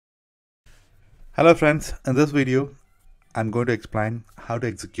Hello friends, in this video I'm going to explain how to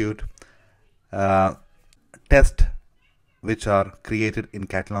execute tests which are created in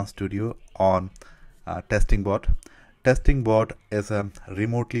Katalon Studio on TestingBot. TestingBot is a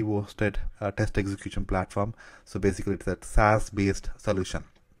remotely hosted test execution platform. So basically it's a SaaS based solution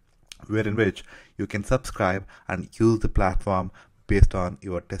wherein which you can subscribe and use the platform based on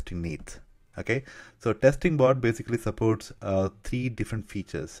your testing needs. Okay, so TestingBot basically supports three different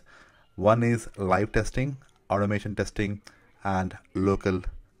features. One is live testing, automation testing, and local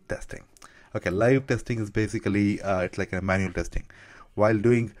testing. Okay, live testing is basically it's like a manual testing. While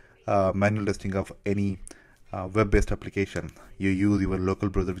doing manual testing of any web-based application, you use your local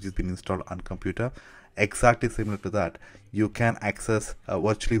browser which has been installed on computer. Exactly similar to that, you can access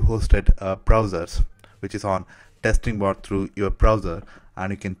virtually hosted browsers which is on TestingBot through your browser,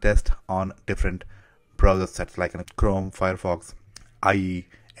 and you can test on different browser sets like Chrome, Firefox, IE,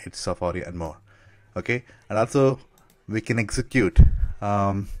 Edge, Safari, and more. Okay, and also we can execute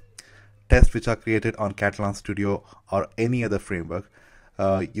tests which are created on Katalon Studio or any other framework.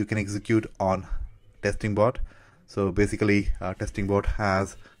 You can execute on TestingBot. So basically TestingBot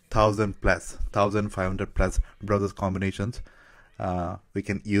has 1500 plus browser combinations we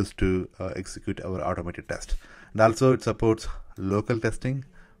can use to execute our automated test. And also it supports local testing,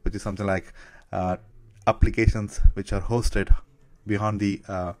 which is something like applications which are hosted beyond the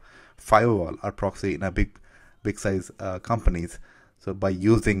firewall or proxy in a big size companies. So by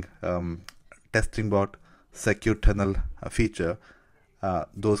using TestingBot secure tunnel feature,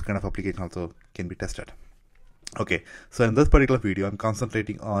 those kind of applications also can be tested. Okay, so in this particular video I'm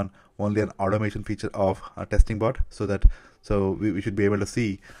concentrating on only an automation feature of TestingBot, so we should be able to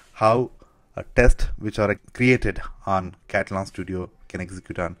see how a test which are created on Katalon Studio can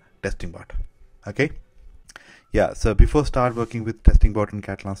execute on TestingBot. Okay, yeah, so before start working with TestingBot in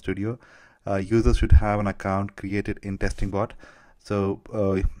Katalon Studio, users should have an account created in TestingBot. So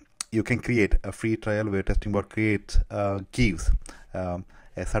you can create a free trial where TestingBot gives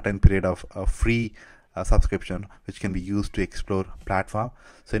a certain period of free subscription which can be used to explore platform.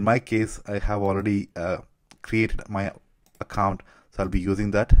 So in my case I have already created my account, so I'll be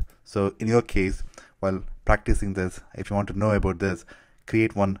using that. So in your case, while practicing this, if you want to know about this,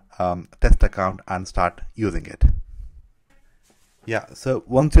 create one test account and start using it. Yeah, so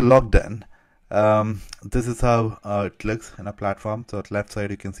once you're logged in, this is how it looks in a platform. So at the left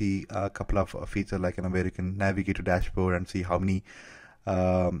side you can see a couple of features like where you can navigate to dashboard and see how many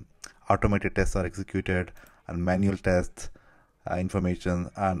automated tests are executed, and manual tests information,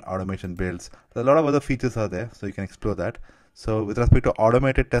 and automation builds. So a lot of other features are there, so you can explore that. So with respect to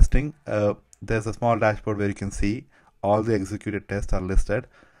automated testing, there's a small dashboard where you can see all the executed tests are listed,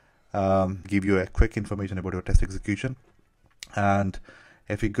 give you a quick information about your test execution. And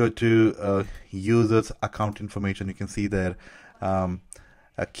if you go to users account information, you can see there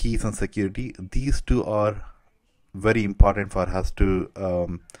keys and security. These two are very important for us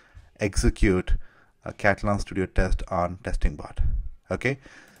to execute a Katalon Studio test on TestingBot. Okay,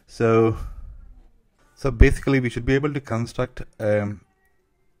 so basically we should be able to construct a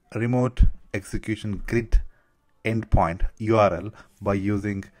remote execution grid endpoint URL by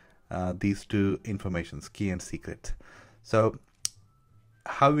using these two informations, key and secret. So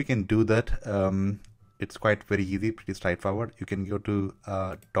how we can do that? It's quite very easy, pretty straightforward. You can go to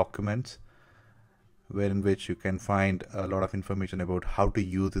documents, in which you can find a lot of information about how to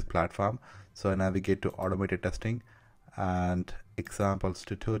use this platform. So I navigate to automated testing and examples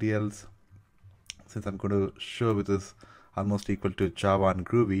tutorials. Since I'm going to show with this almost equal to Java and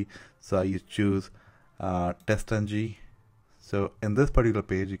Groovy, so I choose technolgies. So in this particular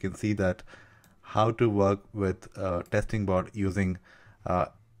page you can see that how to work with TestingBot using a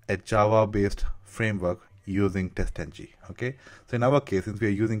Java based framework using technolgies. Okay, so in our case, since we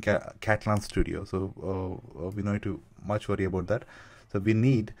are using Katalon Studio, so we don't need to much worry about that. So we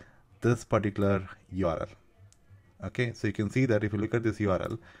need this particular URL. Okay, so you can see that if you look at this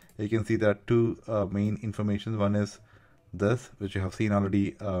URL, you can see there are two main information. One is this, which you have seen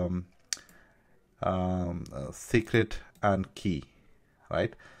already, secret and key,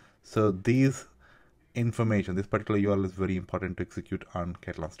 right? So these information, this particular URL is very important to execute on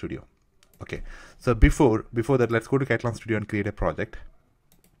Katalon Studio. Okay, so before that, let's go to Katalon Studio and create a project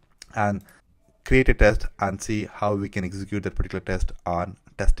and create a test and see how we can execute that particular test on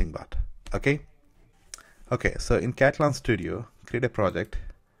TestingBot. Okay, so in Katalon Studio, create a project.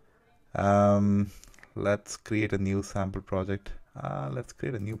 Let's create a new sample project. Let's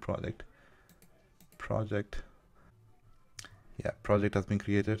create a new project. Yeah, project has been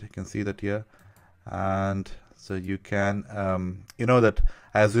created. You can see that here, and So you can, you know that,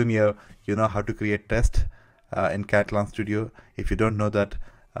 I assume you know how to create test in Katalon Studio. If you don't know that,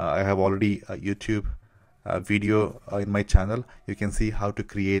 I have already a YouTube video in my channel. You can see how to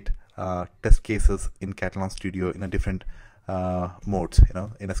create test cases in Katalon Studio in a different modes, you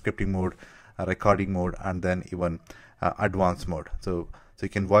know, in a scripting mode, a recording mode, and then even advanced mode. So you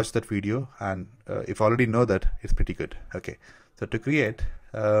can watch that video, and if you already know that, it's pretty good. Okay, so to create,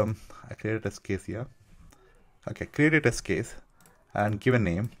 I create a test case here. Okay, create a test case and give a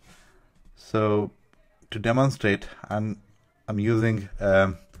name. So to demonstrate, I'm using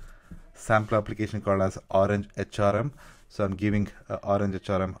sample application called as Orange HRM. So I'm giving Orange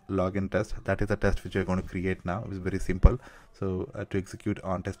HRM login test. That is the test which we're going to create now. It's very simple. So to execute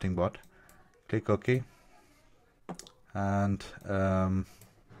on TestingBot, click OK. And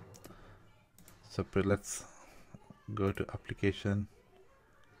so let's go to application,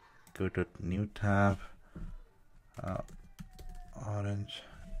 go to new tab, Orange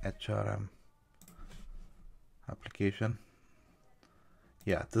HRM application.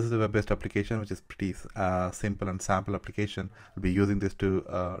 Yeah, this is the web-based application, which is pretty simple and sample application. I'll be using this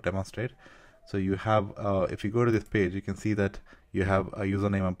to demonstrate. So you have, if you go to this page, you can see that you have a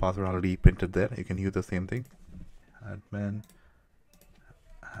username and password already printed there. You can use the same thing. Admin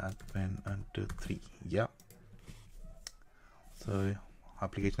 1, 2, 3. Yeah. So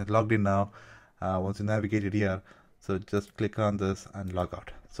application is logged in now. Once you navigate it here, so just click on this and log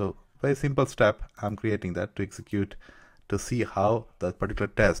out. So very simple step. I'm creating that to execute, to see how that particular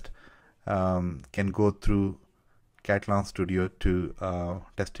test can go through Katalon Studio to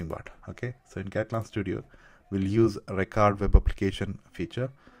TestingBot. Okay, so in Katalon Studio, we'll use a record web application feature.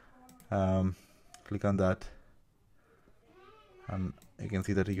 Click on that, and you can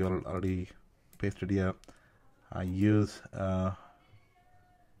see that you already pasted here. I use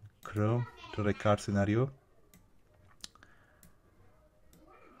Chrome to record scenario.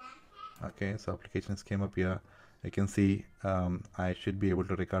 Okay, so applications came up here. You can see I should be able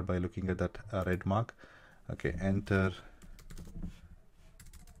to record by looking at that red mark. Okay, enter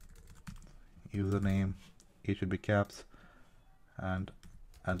username, it should be caps, and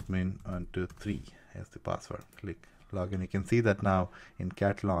admin 1, 2, 3 is the password. Click login. You can see that now in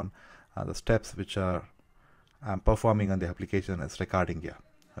Katalon, the steps which are I'm performing on the application is recording here.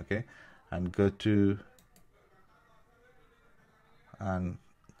 Okay, and go to and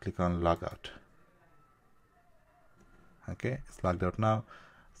click on logout. Okay, it's logged out now.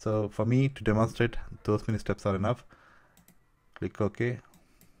 So for me to demonstrate, those many steps are enough. Click OK.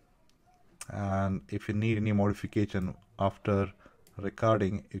 And if you need any modification after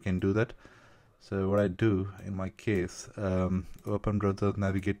recording, you can do that. So what I do in my case, open browser,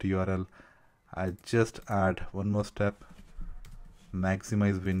 navigate to URL. I just add one more step,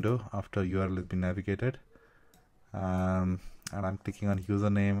 maximize window after URL has been navigated. And I'm clicking on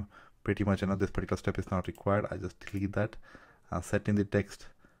username. Pretty much, I know this particular step is not required. I just delete that. Set in the text,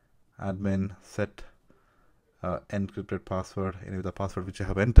 admin, set encrypted password. Anyway, the password which I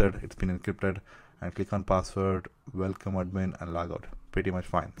have entered, it's been encrypted. And click on password, welcome admin, and log out. Pretty much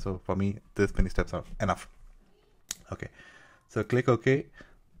fine. So for me, this many steps are enough. Okay, so click OK.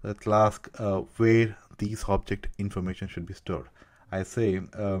 Let's ask where these object information should be stored. I say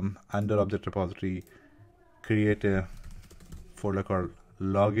under object repository, create a folder called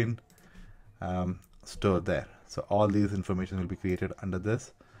login, store there. So all these information will be created under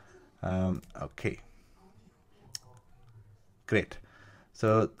this. Okay, great.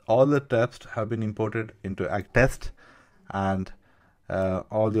 So all the tests have been imported into test, and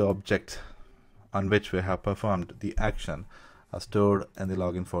all the objects on which we have performed the action are stored in the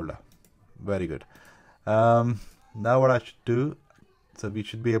login folder. Very good. Now what I should do, so we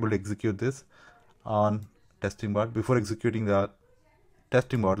should be able to execute this on TestingBot. Before executing the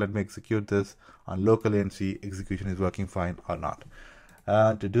TestingBot, let me execute this on locally and see execution is working fine or not.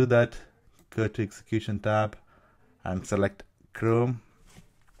 To do that, go to execution tab and select Chrome.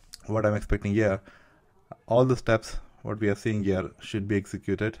 What I'm expecting here, all the steps what we are seeing here should be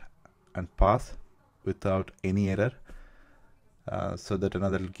executed and pass without any error, so that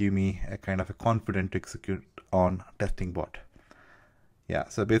that will give me a kind of a confident to execute on TestingBot. Yeah,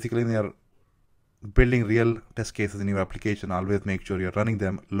 so basically when you're building real test cases in your application, always make sure you're running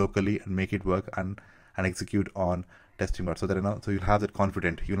them locally and make it work and execute on TestingBot, so that so you'll have that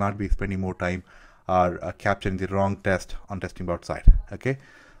confident. You'll not be spending more time or capturing the wrong test on TestingBot side. Okay,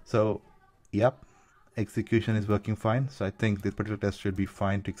 so yep, execution is working fine. So I think this particular test should be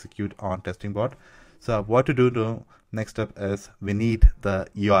fine to execute on TestingBot. So what to do to next step is we need the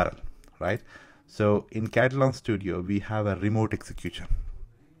URL, right? So in Katalon Studio we have a remote execution.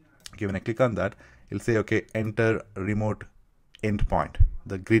 Okay, when I click on that, it'll say, okay, enter remote endpoint,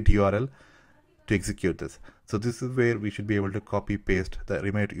 the grid URL to execute this. So this is where we should be able to copy paste the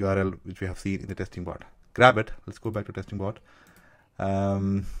remote URL which we have seen in the TestingBot. Grab it. Let's go back to TestingBot.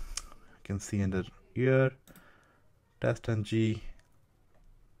 You can see under here, test and G.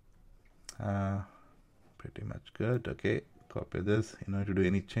 Pretty much good. Okay, copy this. In order to do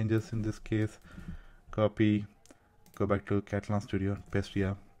any changes in this case, copy, go back to Katalon Studio, paste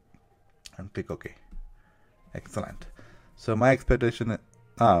here, and click OK. Excellent. So my expectation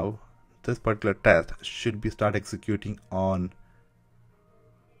now, this particular test should be start executing on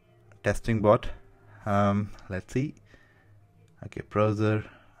TestingBot. Let's see. Okay, browser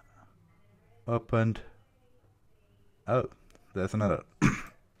opened. Oh, there's an error.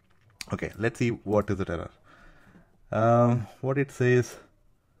 Okay, let's see what is the error. What it says,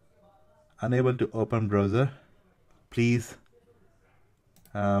 unable to open browser. Please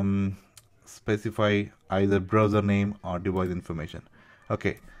specify either browser name or device information.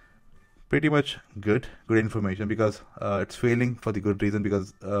 Okay, pretty much good information, because it's failing for the good reason,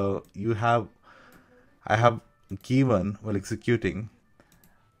 because I have given, while executing,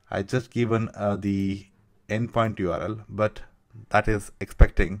 I just given the endpoint URL, but that is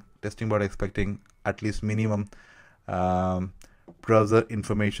expecting, TestingBot expecting at least minimum browser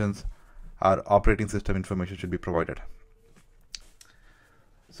informations or operating system information should be provided.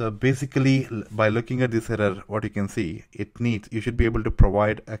 So basically, by looking at this error, what you can see, you should be able to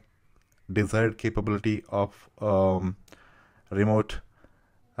provide a desired capability of remote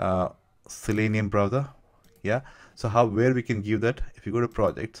Selenium browser. Yeah. So where we can give that? If you go to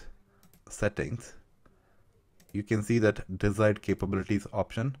projects, settings, you can see that desired capabilities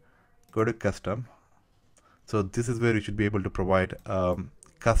option. Go to custom. So this is where you should be able to provide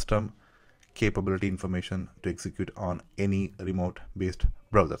custom capability information to execute on any remote based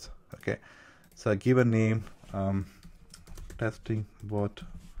browsers. Okay, so I give a name, TestingBot,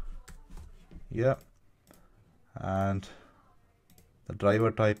 yeah, and the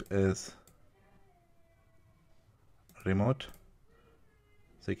driver type is remote.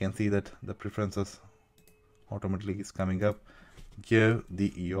 So you can see that the preferences automatically is coming up. Give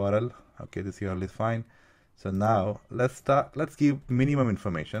the URL. Okay, this URL is fine. So now let's give minimum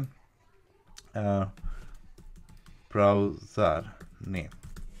information. Browser name.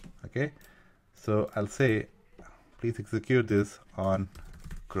 Okay, so I'll say please execute this on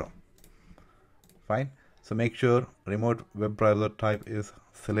Chrome. Fine. So make sure remote web browser type is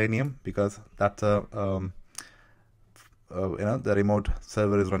Selenium, because that's a the remote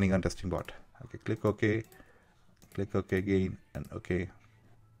server is running on TestingBot. Okay, click OK, click OK again, and OK.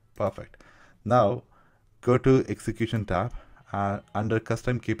 Perfect. Now go to execution tab. Under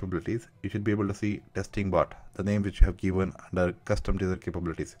custom capabilities, you should be able to see TestingBot, the name which you have given under custom desired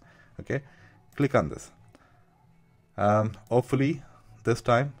capabilities. Okay, click on this. Hopefully this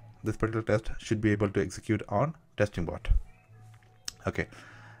time this particular test should be able to execute on TestingBot. Okay,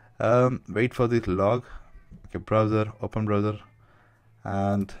 wait for this log. Okay, browser, open browser,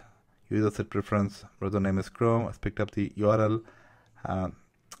 and user set preference, browser name is Chrome. I picked up the URL.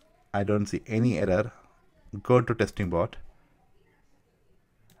 I don't see any error. Go to TestingBot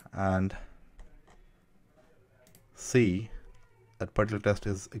and see that particular test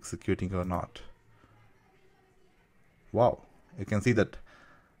is executing or not. Wow, you can see that.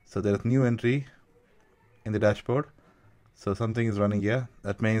 So there is new entry in the dashboard. So something is running here.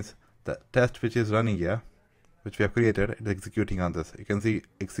 That means the test which is running here, which we have created, is executing on this. You can see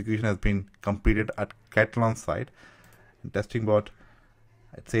execution has been completed at Katalon side. In TestingBot,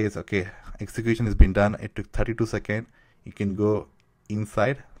 it says, okay, execution has been done. It took 32 seconds. You can go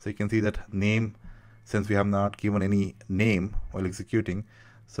inside. So you can see that name, since we have not given any name while executing,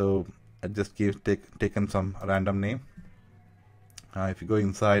 so I just taken some random name. If you go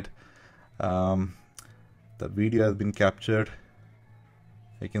inside, the video has been captured.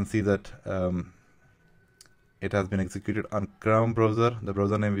 You can see that it has been executed on Chrome browser. The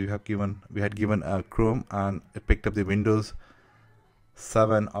browser name we had given Chrome, and it picked up the Windows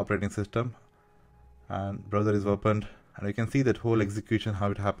 7 operating system, and browser is opened, and you can see that whole execution,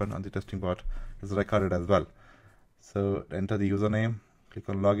 how it happened on the TestingBot, is recorded as well. So enter the username, click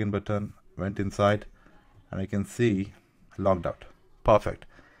on login button, went inside, and you can see logged out. Perfect.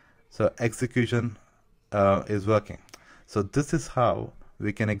 So execution is working. So this is how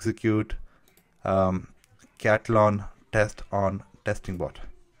we can execute Katalon test on TestingBot.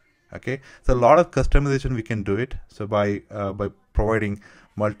 Okay, so a lot of customization we can do it. So by providing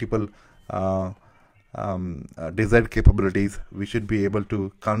multiple desired capabilities, we should be able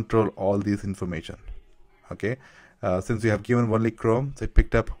to control all these information. Okay, since we have given only Chrome, so it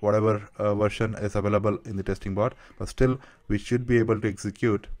picked up whatever version is available in the TestingBot, but still we should be able to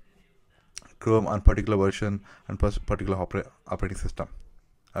execute Chrome on particular version and particular operating system.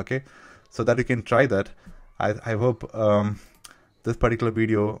 Okay, so that you can try that. I hope this particular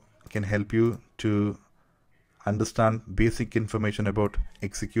video can help you to understand basic information about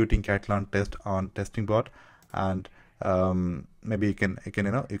executing Katalon test on TestingBot, and maybe you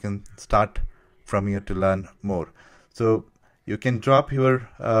can start from here to learn more. So you can drop your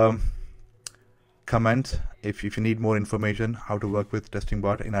comments if you need more information how to work with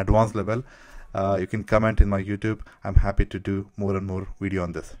TestingBot in advanced level. You can comment in my YouTube. I'm happy to do more and more video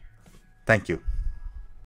on this. Thank you.